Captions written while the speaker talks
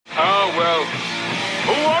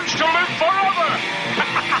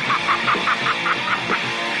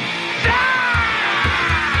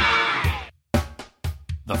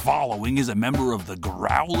following is a member of the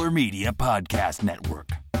Growler Media Podcast Network.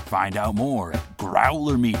 Find out more at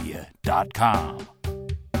growlermedia.com.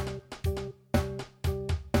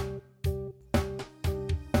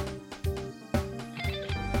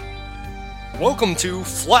 Welcome to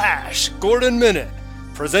Flash Gordon Minute,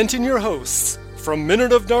 presenting your hosts from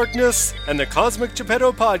Minute of Darkness and the Cosmic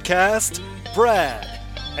Geppetto Podcast, Brad,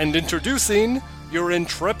 and introducing your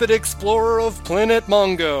intrepid explorer of Planet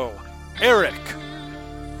Mongo, Eric.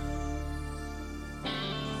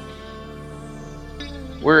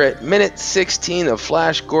 We're at minute 16 of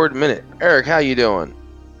Flash Gordon Minute. Eric, how you doing?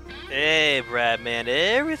 Hey, Brad, man.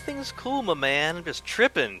 Everything's cool, my man. I'm just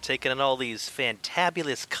tripping, taking in all these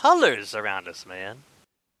fantabulous colors around us, man.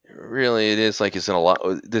 Really, it is like it's in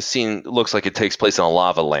a this scene looks like it takes place in a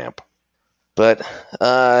lava lamp. But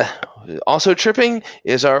also tripping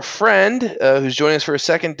is our friend who's joining us for a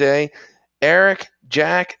second day, Eric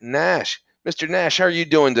Jack Nash. Mr. Nash, how are you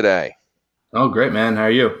doing today? Oh, great, man. How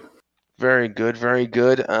are you? Very good, very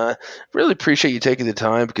good. Really appreciate you taking the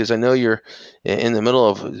time because I know you're in the middle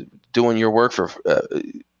of doing your work for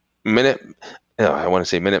Minute. No, I want to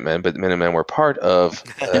say Minutemen, but Minutemen were part of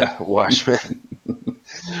Watchmen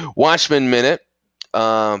Minute.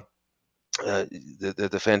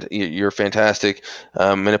 Your fantastic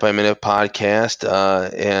minute by minute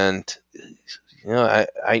podcast, and you know,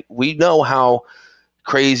 we know how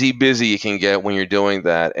crazy busy you can get when you're doing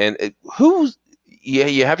that. And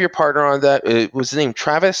you have your partner on that. Was his name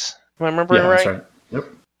Travis? Am I remembering right? That's right. Yep.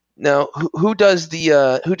 Now, who does the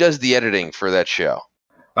editing for that show?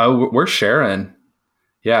 We're sharing.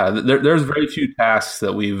 Yeah, there's very few tasks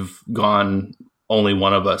that we've gone only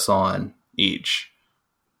one of us on each.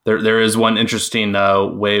 There is one interesting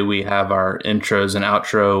way we have our intros and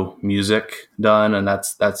outro music done, and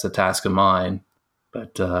that's a task of mine.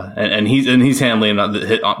 But and he's handling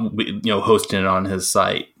hosting it on his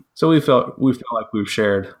site. So we felt like we've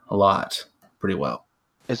shared a lot pretty well.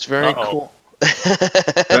 It's very cool.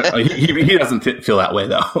 He doesn't feel that way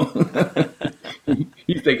though.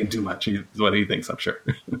 He's thinking too much. Is what he thinks, I'm sure.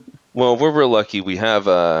 Well, we're real lucky. We have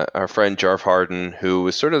our friend Jarf Harden, who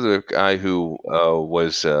is sort of the guy who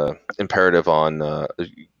was imperative on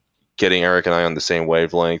getting Eric and I on the same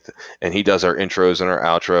wavelength, and he does our intros and our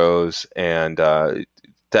outros, and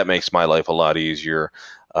that makes my life a lot easier.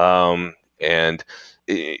 And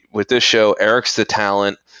with this show, Eric's the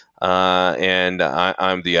talent, and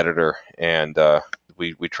I'm the editor, and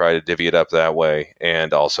we try to divvy it up that way.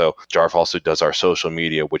 And also, Jarf also does our social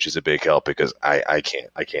media, which is a big help because I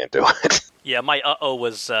can't do it. Yeah, my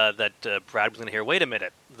was that Brad was going to hear. Wait a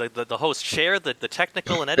minute, the host share the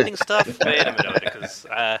technical and editing stuff. Wait a minute, because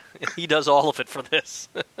he does all of it for this.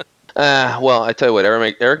 Well, I tell you what,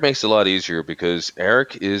 Eric makes it a lot easier because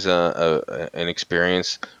Eric is an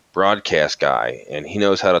experienced broadcast guy, and he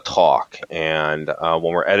knows how to talk. And when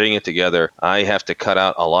we're editing it together, I have to cut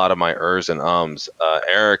out a lot of my ers and ums.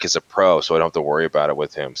 Eric is a pro, so I don't have to worry about it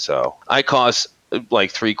with him. So I cause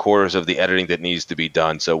like 3/4 of the editing that needs to be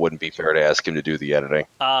done, so it wouldn't be fair to ask him to do the editing.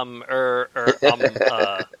 There,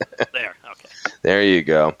 okay. There you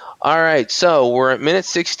go. All right, so we're at minute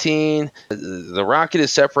 16. The rocket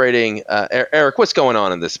is separating. Eric, what's going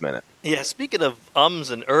on in this minute? Yeah, speaking of ums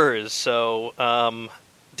and ers, so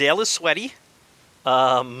Dale is sweaty.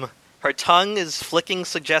 Her tongue is flicking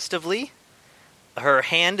suggestively. Her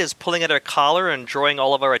hand is pulling at her collar and drawing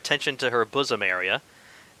all of our attention to her bosom area.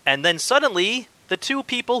 And then suddenly, the two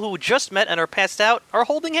people who just met and are passed out are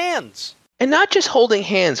holding hands. And not just holding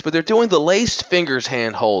hands, but they're doing the laced fingers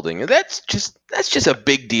hand holding. And that's just a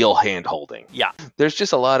big deal hand holding. Yeah. There's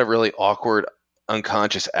just a lot of really awkward,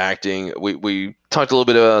 unconscious acting. We talked a little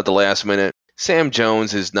bit about the last minute. Sam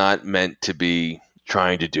Jones is not meant to be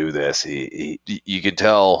trying to do this. You can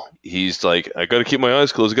tell he's like, I got to keep my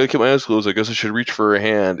eyes closed. I guess I should reach for a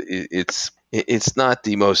hand. It's not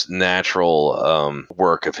the most natural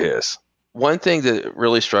work of his. One thing that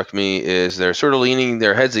really struck me is they're sort of leaning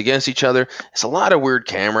their heads against each other. It's a lot of weird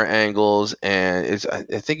camera angles, and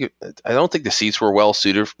I don't think the seats were well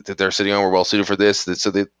suited that they're sitting on were well suited for this.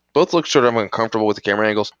 So they both look sort of uncomfortable with the camera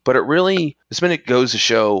angles. But this minute goes to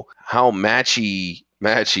show how matchy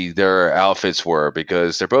their outfits were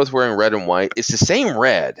because they're both wearing red and white. It's the same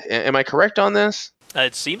red. Am I correct on this?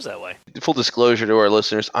 It seems that way. Full disclosure to our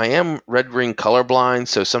listeners, I am red-green colorblind,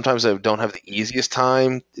 so sometimes I don't have the easiest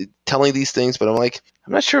time telling these things, but I'm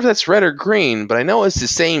not sure if that's red or green, but I know it's the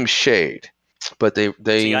same shade. But they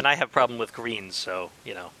See, and I have a problem with greens, so,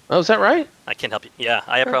 you know. Oh, is that right? I can't help you. Yeah,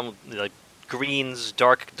 I have a problem with like greens,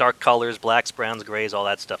 dark colors, blacks, browns, grays, all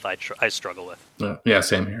that stuff I struggle with. Yeah,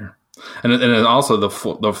 same here. and then also the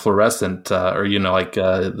fluorescent, or like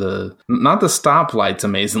the not the stoplights.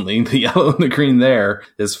 Amazingly, the yellow and the green there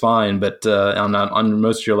is fine, but on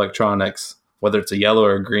most of your electronics, whether it's a yellow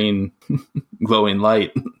or green glowing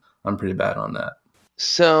light, I'm pretty bad on that.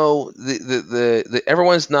 So the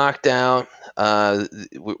everyone's knocked out.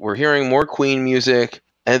 We're hearing more Queen music,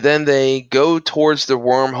 and then they go towards the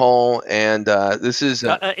wormhole, and this is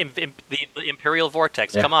the Imperial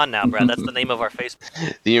Vortex. Yeah. Come on now, Brad. That's the name of our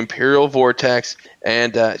Facebook. The Imperial Vortex,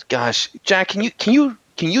 and gosh, Jack, can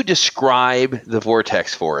you describe the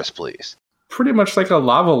vortex for us, please? Pretty much like a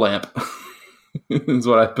lava lamp. Is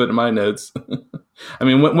what I put in my notes. I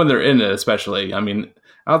mean, when they're in it, especially. I mean,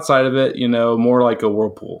 outside of it, more like a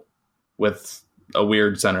whirlpool with a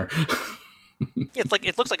weird center.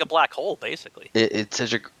 It looks like a black hole, basically. It's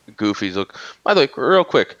such a goofy look. By the way, real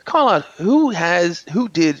quick, call out who has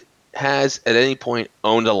at any point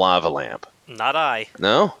owned a lava lamp? Not I.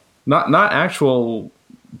 No? Not actual,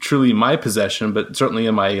 truly my possession, but certainly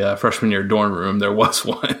in my freshman year dorm room, there was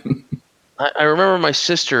one. I remember my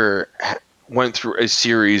sister went through a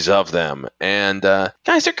series of them, and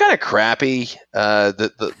guys, they're kind of crappy.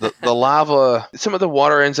 The lava, some of the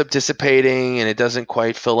water ends up dissipating, and it doesn't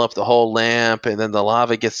quite fill up the whole lamp, and then the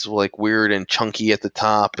lava gets like weird and chunky at the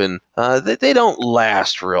top, and they don't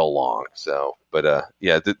last real long. So, but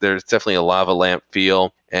yeah, there's definitely a lava lamp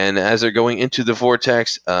feel. And as they're going into the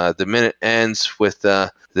vortex, the minute ends with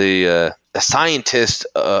a scientist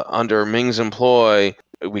under Ming's employ.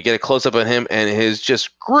 We get a close-up on him and his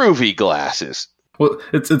just groovy glasses. Well,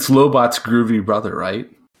 it's Lobot's groovy brother, right?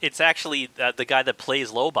 It's actually the guy that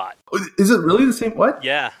plays Lobot. Is it really the same? What?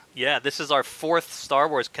 Yeah. This is our fourth Star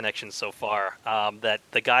Wars connection so far. That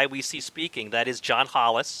the guy we see speaking, that is John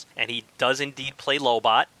Hollis, and he does indeed play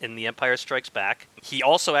Lobot in The Empire Strikes Back. He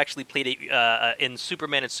also actually played in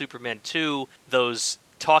Superman and Superman 2, those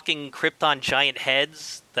talking Krypton giant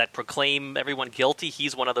heads that proclaim everyone guilty.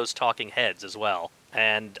 He's one of those talking heads as well.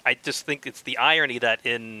 And I just think it's the irony that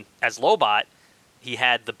as Lobot, he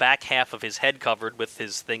had the back half of his head covered with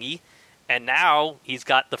his thingy, and now he's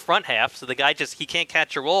got the front half, so the guy he can't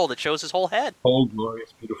catch a roll that shows his whole head. Whole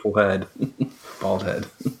glorious, beautiful head. Bald head.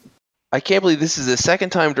 I can't believe this is the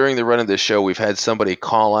second time during the run of this show we've had somebody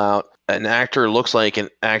call out an actor looks like an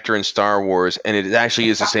actor in Star Wars, and it actually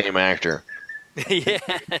is the same actor. Yeah.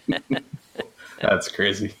 That's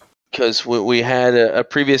crazy. Because we had a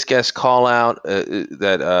previous guest call out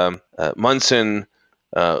that Munson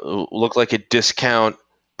looked like a discount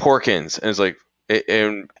Porkins. And it's like,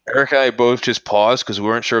 and Eric and I both just paused because we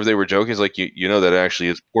weren't sure if they were joking. It's like, you know that actually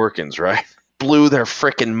is Porkins, right? Blew their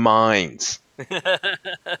frickin' minds.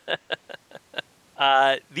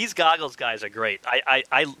 These goggles guys are great.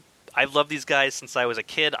 I've loved these guys since I was a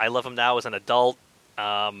kid. I love them now as an adult.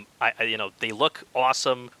 They look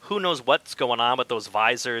awesome. Who knows what's going on with those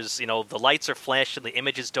visors? The lights are flashing, the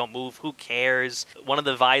images don't move. Who cares? One of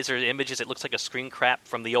the visor images, it looks like a screen cap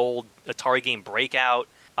from the old Atari game Breakout.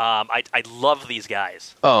 I love these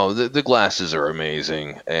guys. Oh, the glasses are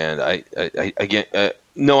amazing, and I get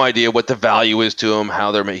no idea what the value is to him,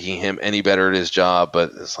 how they're making him any better at his job,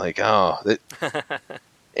 but it's like,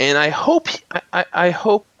 and I hope,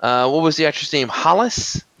 what was the actor's name?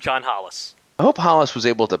 Hollis? John Hollis. I hope Hollis was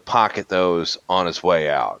able to pocket those on his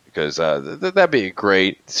way out, because that'd be a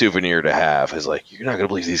great souvenir to have. It's like, you're not going to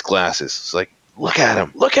believe these glasses. It's like, look at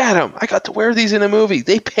them. I got to wear these in a movie.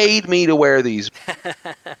 They paid me to wear these.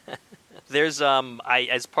 There's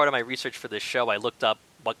as part of my research for this show, I looked up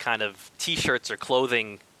what kind of T-shirts or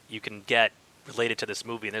clothing you can get related to this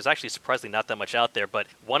movie, and there's actually surprisingly not that much out there. But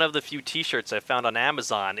one of the few T-shirts I found on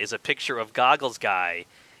Amazon is a picture of Goggles Guy,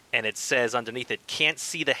 and it says underneath it, "Can't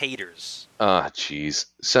see the haters." Jeez.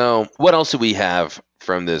 So what else do we have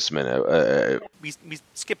from this minute? We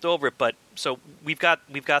skipped over it, but so we've got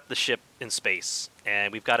the ship in space,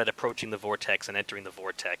 and we've got it approaching the vortex and entering the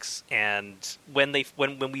vortex. And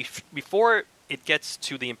before it gets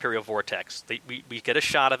to the Imperial Vortex, we get a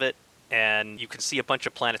shot of it, and you can see a bunch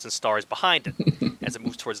of planets and stars behind it as it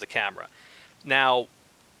moves towards the camera. Now,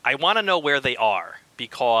 I want to know where they are,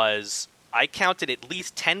 because I counted at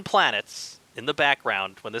least 10 planets in the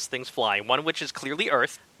background when this thing's flying, one of which is clearly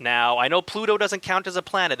Earth. Now, I know Pluto doesn't count as a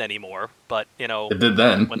planet anymore, but, it did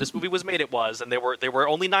then. When this movie was made, it was, and there were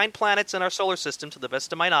only 9 planets in our solar system, to the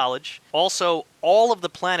best of my knowledge. Also, all of the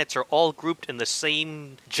planets are all grouped in the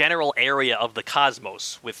same general area of the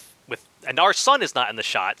cosmos, and our sun is not in the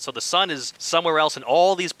shot, so the sun is somewhere else, and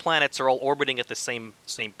all these planets are all orbiting at the same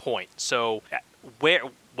point. So,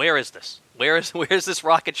 where is this? Where is this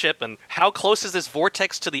rocket ship, and how close is this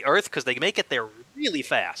vortex to the Earth? Because they make it there really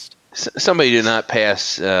fast. Somebody did not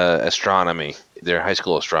pass astronomy their high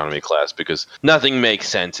school astronomy class, because nothing makes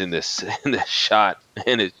sense in this shot,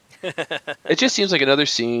 and it just seems like another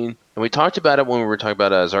scene. And we talked about it when we were talking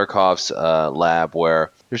about Zarkov's lab,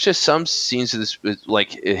 where there's just some scenes of this,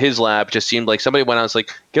 like his lab, just seemed like somebody went out and was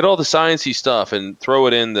like, get all the sciencey stuff and throw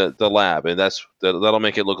it in the lab, and that'll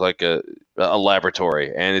make it look like a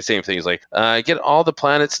laboratory. And the same thing is like, get all the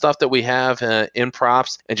planet stuff that we have in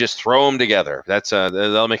props and just throw them together.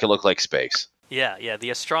 That'll make it look like space. Yeah,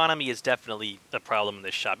 the astronomy is definitely a problem in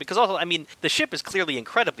this shot. Because also, I mean, the ship is clearly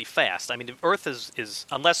incredibly fast. I mean, the Earth is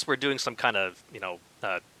unless we're doing some kind of,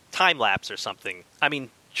 time lapse or something. I mean,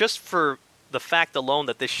 just for the fact alone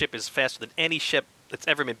that this ship is faster than any ship that's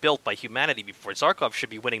ever been built by humanity before, Zarkov should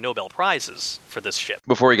be winning Nobel Prizes for this ship.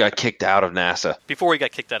 Before he got kicked out of NASA.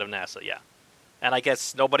 Yeah. And I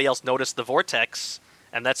guess nobody else noticed the vortex,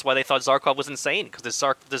 and that's why they thought Zarkov was insane, because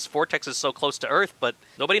this vortex is so close to Earth, but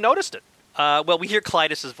nobody noticed it. Well, we hear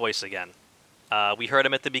Klytus' voice again. We heard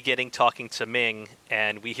him at the beginning talking to Ming,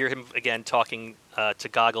 and we hear him again talking to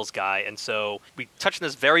Goggles Guy. And so we touched on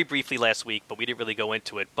this very briefly last week, but we didn't really go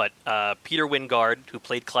into it. But Peter Wingard, who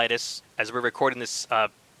played Klytus, as we're recording this,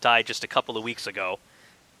 died just a couple of weeks ago.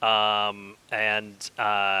 And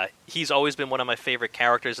he's always been one of my favorite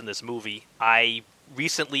characters in this movie. I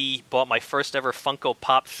recently bought my first ever Funko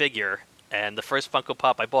Pop figure, and the first Funko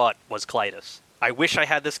Pop I bought was Klytus. I wish I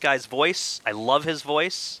had this guy's voice. I love his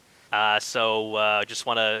voice. So just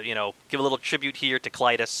want to, give a little tribute here to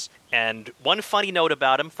Klytus. And one funny note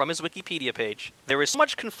about him from his Wikipedia page. There is so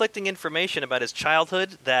much conflicting information about his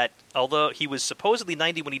childhood that although he was supposedly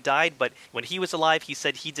 90 when he died, but when he was alive, he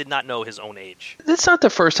said he did not know his own age. That's not the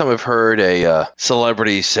first time I've heard a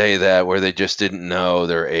celebrity say that, where they just didn't know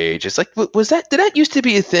their age. It's like, did that used to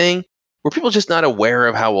be a thing? Were people just not aware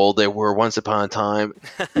of how old they were once upon a time?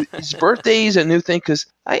 His birthday is a new thing, because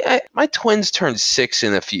my twins turned 6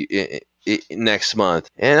 next month,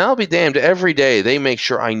 and I'll be damned, every day they make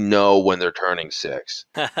sure I know when they're turning 6.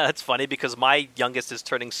 That's funny, because my youngest is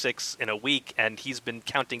turning 6 in a week, and he's been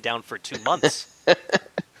counting down for 2 months. I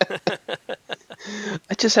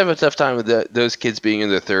just have a tough time with those kids being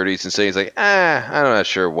in their 30s and saying, it's like, I'm not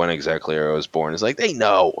sure when exactly I was born. It's like, they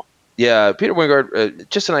know. Yeah, Peter Wingard,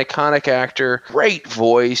 just an iconic actor, great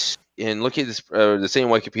voice. And looking at this, the same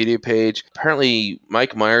Wikipedia page, apparently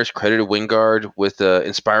Mike Myers credited Wingard with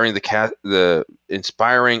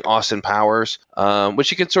inspiring Austin Powers, which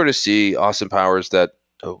you can sort of see Austin Powers that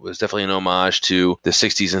was definitely an homage to the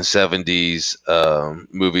 60s and 70s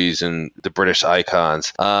movies and the British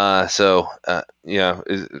icons.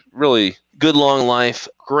 Really good long life,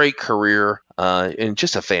 great career. And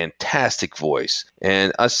just a fantastic voice.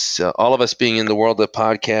 And all of us being in the world of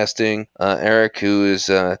podcasting, Eric, who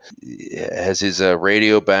has his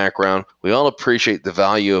radio background, we all appreciate the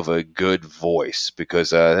value of a good voice,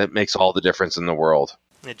 because that makes all the difference in the world.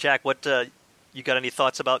 Yeah, Jack, what you got any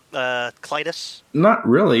thoughts about Klytus? Not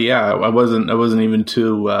really. Yeah, I wasn't even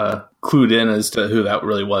too clued in as to who that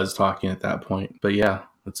really was talking at that point. But yeah,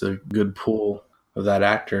 it's a good pull of that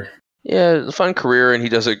actor. Yeah, fun career, and he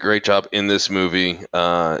does a great job in this movie.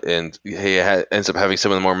 And he ends up having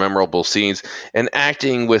some of the more memorable scenes and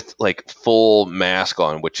acting with like full mask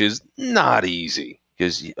on, which is not easy,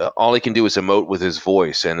 because all he can do is emote with his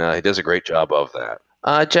voice, and he does a great job of that.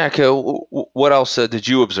 Jack, what else did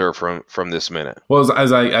you observe from this minute? Well,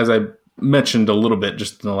 as I mentioned a little bit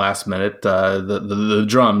just in the last minute, the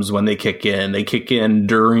drums, when they kick in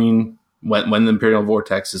during when the Imperial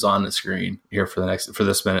Vortex is on the screen here for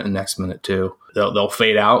this minute and next minute too. They'll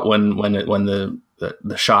fade out when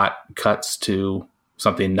the shot cuts to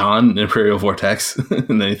something non-Imperial Vortex, and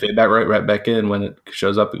then they fade back right back in when it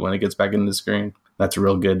shows up, when it gets back into the screen. That's a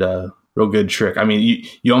real good trick. I mean,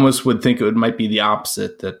 you almost would think it might be the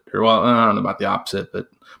opposite, I don't know about the opposite,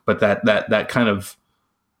 but that kind of,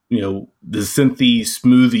 the synthy,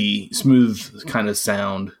 smooth kind of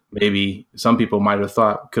sound, maybe some people might have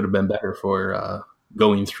thought could have been better for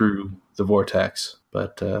going through the vortex.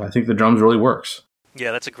 But I think the drums really works.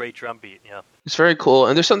 Yeah, that's a great drum beat, yeah. It's very cool,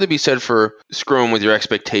 and there's something to be said for screwing with your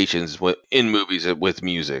expectations in movies with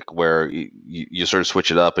music, where you sort of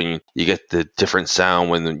switch it up and you get the different sound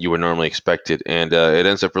when you would normally expect it, and it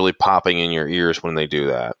ends up really popping in your ears when they do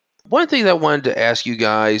that. One thing that I wanted to ask you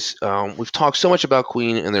guys, we've talked so much about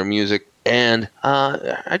Queen and their music, and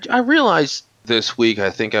I realized this week,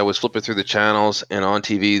 I think I was flipping through the channels, and on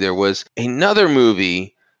TV there was another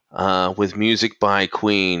movie with music by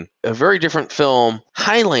Queen, a very different film.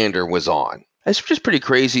 Highlander was on. It's just pretty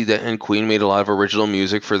crazy and Queen made a lot of original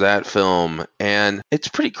music for that film, and it's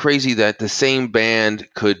pretty crazy that the same band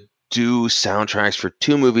could do soundtracks for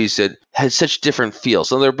two movies that had such different feels.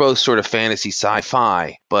 So they're both sort of fantasy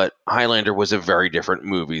sci-fi, but Highlander was a very different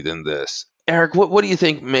movie than this. Eric, what do you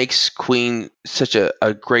think makes Queen such a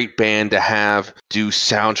great band to have do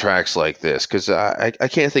soundtracks like this? Because I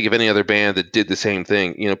can't think of any other band that did the same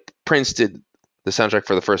thing. You know, Prince did the soundtrack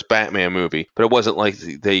for the first Batman movie, but it wasn't like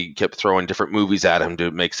they kept throwing different movies at him to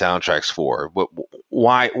make soundtracks for.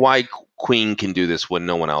 Why Queen can do this when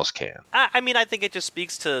no one else can? I mean, I think it just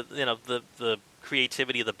speaks to, you know, the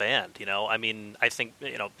creativity of the band. You know, I mean, I think,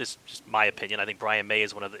 you know, this is just my opinion. I think Brian May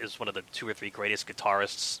is one of the two or three greatest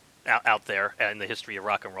guitarists out there in the history of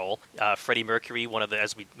rock and roll. Freddie Mercury, one of the,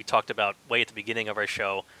 as we talked about way at the beginning of our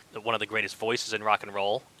show, one of the greatest voices in rock and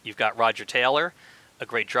roll. You've got Roger Taylor, a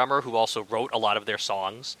great drummer who also wrote a lot of their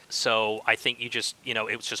songs. So I think it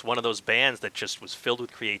was just one of those bands that just was filled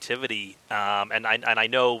with creativity. And I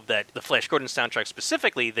know that the Flash Gordon soundtrack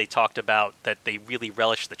specifically, they talked about that they really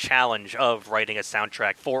relished the challenge of writing a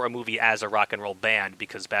soundtrack for a movie as a rock and roll band,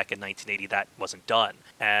 because back in 1980 that wasn't done.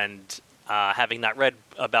 And having not read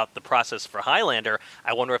about the process for Highlander,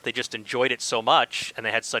 I wonder if they just enjoyed it so much and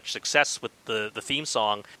they had such success with the theme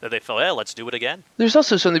song that they felt, yeah, let's do it again. There's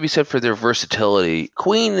also something to be said for their versatility.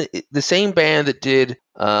 Queen, the same band that did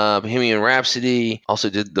Bohemian Rhapsody, also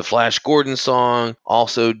did the Flash Gordon song,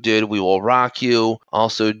 also did We Will Rock You,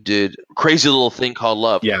 also did Crazy Little Thing Called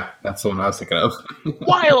Love. Yeah, that's the one I was thinking of.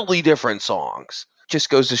 Wildly different songs. Just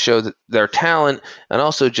goes to show that their talent, and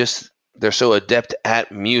also just they're so adept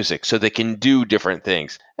at music, so they can do different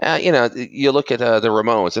things. You look at the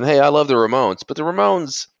Ramones, and hey, I love the Ramones, but the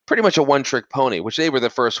Ramones pretty much a one-trick pony, which they were the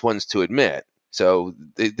first ones to admit. So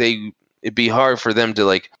it'd be hard for them to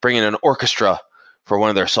like bring in an orchestra for one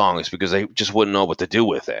of their songs because they just wouldn't know what to do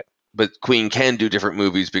with it. But Queen can do different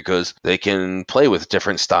movies because they can play with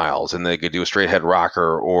different styles, and they could do a straight head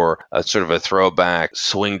rocker or a sort of a throwback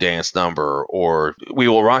swing dance number, or We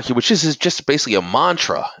Will Rock You, which is just basically a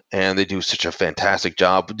mantra, and they do such a fantastic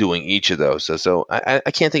job doing each of those. So I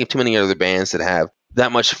can't think of too many other bands that have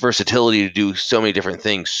that much versatility to do so many different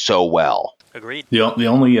things so well. Agreed. The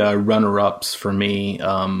only runner-ups for me,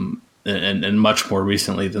 and much more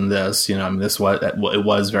recently than this, you know, I mean, it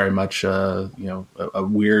was very much a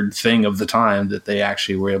weird thing of the time that they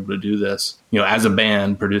actually were able to do this, you know, as a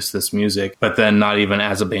band, produce this music, but then not even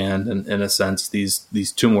as a band. In a sense,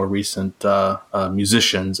 these two more recent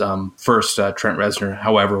musicians. First, Trent Reznor,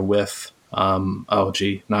 however, with now I'm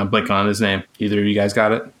blanking on his name. Either of you guys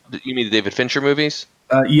got it? You mean the David Fincher movies?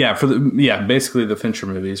 Basically the Fincher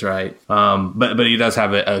movies, right? But he does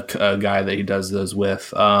have a guy that he does those with,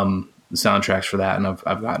 the soundtracks for that, and I've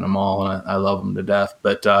gotten them all, and I love them to death.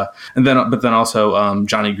 But then also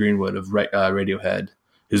Johnny Greenwood of Radiohead,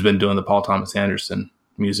 who's been doing the Paul Thomas Anderson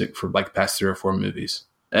music for like the past 3 or 4 movies.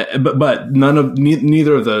 But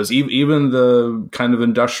neither of those, even the kind of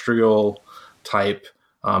industrial type,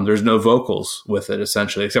 there's no vocals with it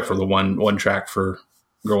essentially, except for the one track for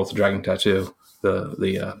Girl with the Dragon Tattoo.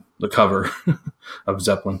 The cover of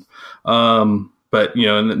Zeppelin. But, you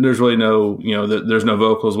know, and there's really no, you know, there's no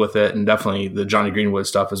vocals with it. And definitely the Johnny Greenwood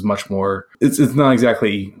stuff is much more, it's not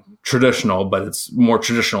exactly traditional, but it's more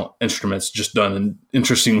traditional instruments just done in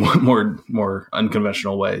interesting, more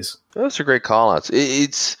unconventional ways. Those are great call-outs.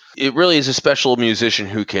 It really is a special musician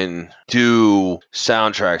who can do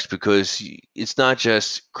soundtracks, because it's not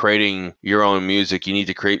just creating your own music. You need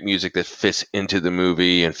to create music that fits into the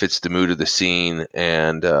movie and fits the mood of the scene,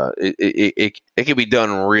 and it can be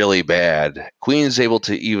done really bad. Queen's able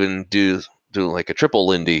to even do like a triple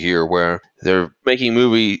Lindy here, where they're making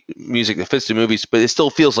movie music that fits the movies, but it still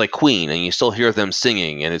feels like Queen, and you still hear them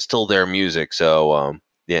singing, and it's still their music. So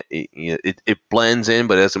it blends in,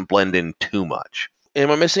 but it doesn't blend in too much. Am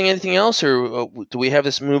I missing anything else, or do we have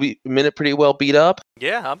this movie minute pretty well beat up?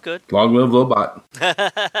 Yeah, I'm good. Long live Lobot.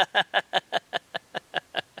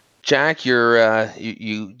 Jack,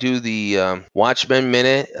 you do the Watchmen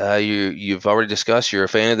minute. You've already discussed. You're a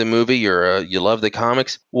fan of the movie. You love the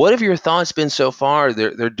comics. What have your thoughts been so far?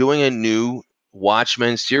 They're doing a new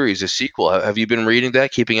Watchmen series, a sequel. Have you been reading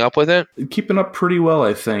that? Keeping up with it? Keeping up pretty well,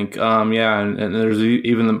 I think. And there's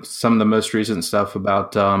even some of the most recent stuff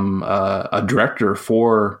about a director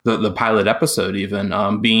for the pilot episode,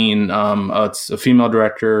 even being it's a female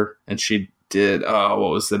director, and she did what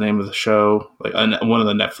was the name of the show? Like one of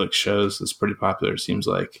the Netflix shows that's pretty popular, it seems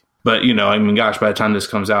like. But, you know, I mean, gosh, by the time this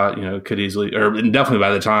comes out, you know, it could easily, or definitely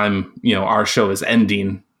by the time, you know, our show is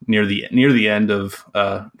ending near the end of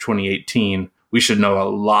 2018, we should know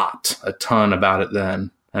a ton about it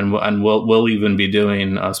then, and we'll even be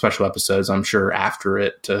doing special episodes, I'm sure, after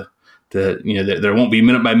it to you know, there won't be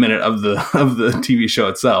minute by minute of the TV show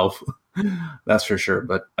itself. That's for sure.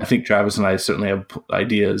 But I think Travis and I certainly have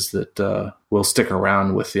ideas that will stick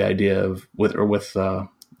around with the idea of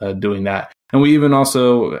doing that. And we even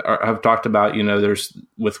also have talked about, there's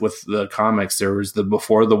with the comics, there was the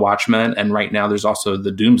Before the Watchmen, and right now there's also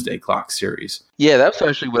the Doomsday Clock series. Yeah, that's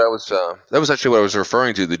actually what I was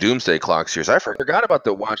referring to, the Doomsday Clock series. I forgot about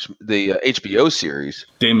the HBO series.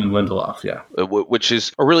 Damon Lindelof, yeah. Which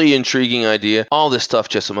is a really intriguing idea. All this stuff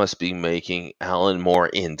just must be making Alan Moore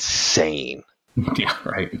insane. Yeah,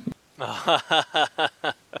 right.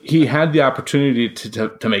 He had the opportunity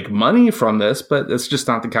to make money from this, but that's just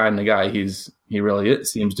not the kind of guy he really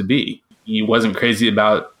seems to be. He wasn't crazy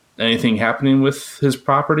about anything happening with his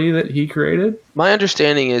property that he created. My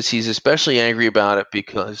understanding is he's especially angry about it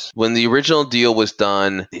because when the original deal was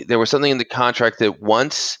done, there was something in the contract that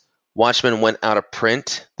once Watchmen went out of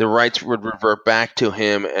print, the rights would revert back to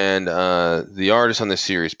him and the artist on the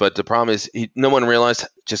series. But the problem is no one realized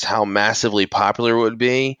just how massively popular it would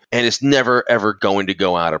be, and it's never, ever going to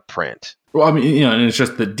go out of print. Well, I mean, and it's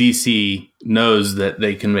just that DC knows that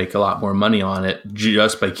they can make a lot more money on it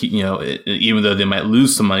just by even though they might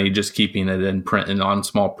lose some money, just keeping it in print and on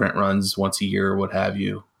small print runs once a year or what have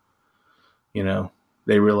you.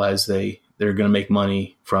 They realize they're going to make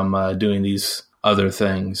money from doing these other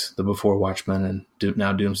things, the Before Watchmen and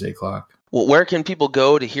now Doomsday Clock. Well, where can people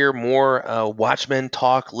go to hear more Watchmen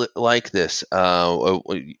talk like this?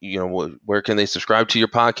 Where can they subscribe to your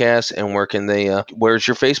podcast, and where's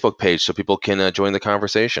your Facebook page so people can join the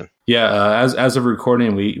conversation? Yeah, as of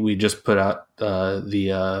recording, we just put out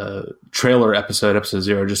the trailer episode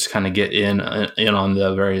 0, just to kind of get in on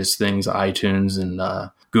the various things, iTunes and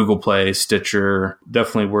Google Play, Stitcher.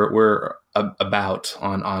 Definitely, we're about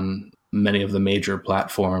on many of the major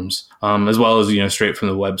platforms, as well as, straight from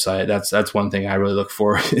the website. That's one thing I really look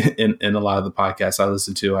for in a lot of the podcasts I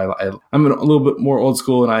listen to. I'm a little bit more old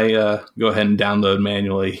school, and I go ahead and download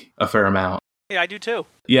manually a fair amount. Yeah, I do too.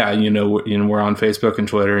 Yeah, we're on Facebook and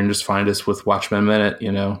Twitter, and just find us with Watchmen Minute.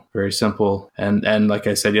 Very simple. And like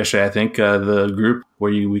I said yesterday, I think the group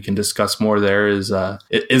where we can discuss more there is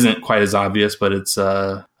it isn't quite as obvious, but it's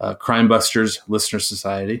Crime Busters Listener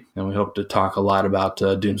Society, and we hope to talk a lot about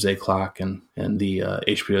Doomsday Clock and the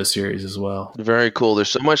HBO series as well. Very cool.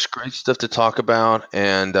 There's so much great stuff to talk about,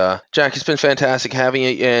 and Jack, it's been fantastic having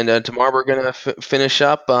you. And tomorrow we're going to finish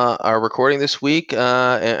up our recording this week,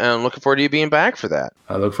 and I'm looking forward to you being back for that.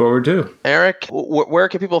 I look forward to. Eric, where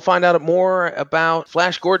can people find out more about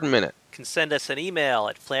Flash Gordon Minute? You can send us an email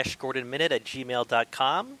at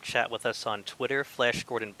flashgordonminute@gmail.com, chat with us on Twitter,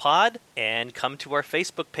 FlashGordonPod, and come to our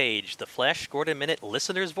Facebook page, the Flash Gordon Minute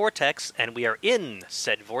Listeners Vortex, and we are in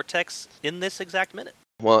said vortex in this exact minute.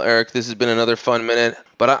 Well, Eric, this has been another fun minute,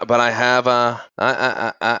 but I have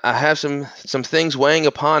some things weighing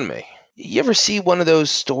upon me. You ever see one of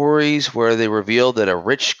those stories where they reveal that a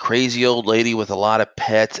rich, crazy old lady with a lot of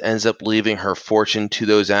pets ends up leaving her fortune to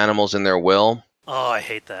those animals in their will? Oh, I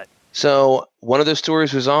hate that. So one of those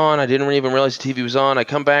stories was on. I didn't even realize the TV was on. I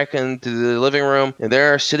come back into the living room, and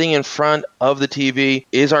there, sitting in front of the TV,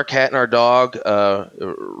 is our cat and our dog,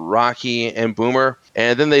 Rocky and Boomer.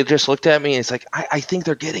 And then they just looked at me, and it's like, I think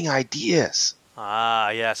they're getting ideas. Ah,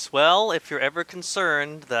 yes. Well, if you're ever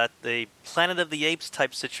concerned that the Planet of the Apes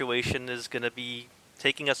type situation is going to be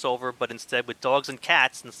taking us over, but instead with dogs and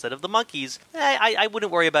cats instead of the monkeys, I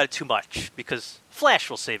wouldn't worry about it too much, because Flash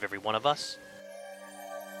will save every one of us.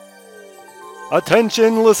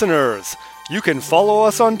 Attention listeners! You can follow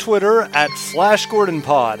us on Twitter at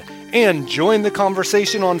FlashGordonPod and join the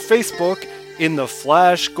conversation on Facebook in the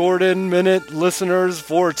Flash Gordon Minute Listeners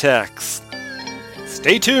Vortex.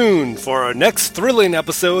 Stay tuned for our next thrilling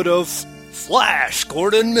episode of Flash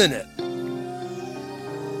Gordon Minute.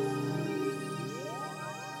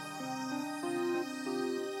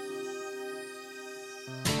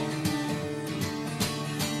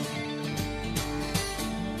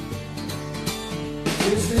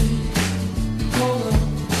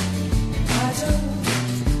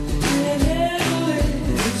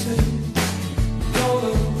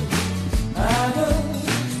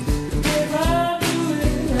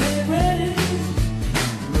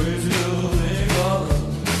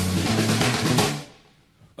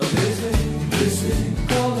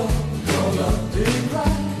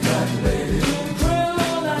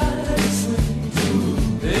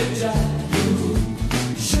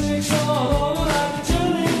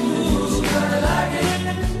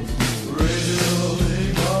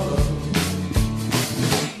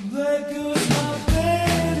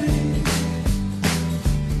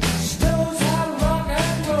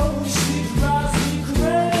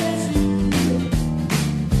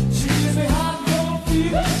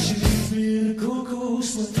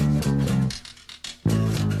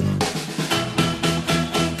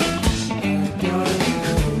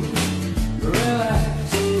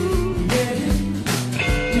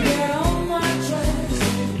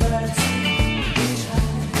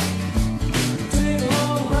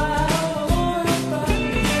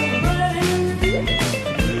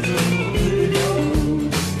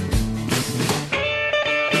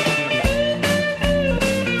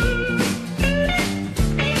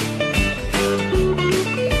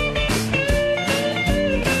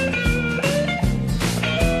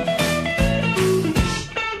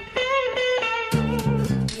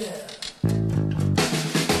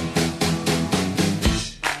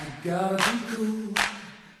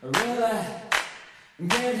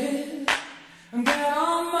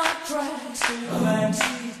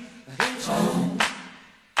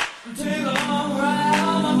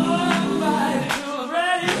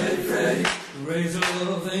 Laser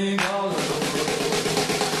love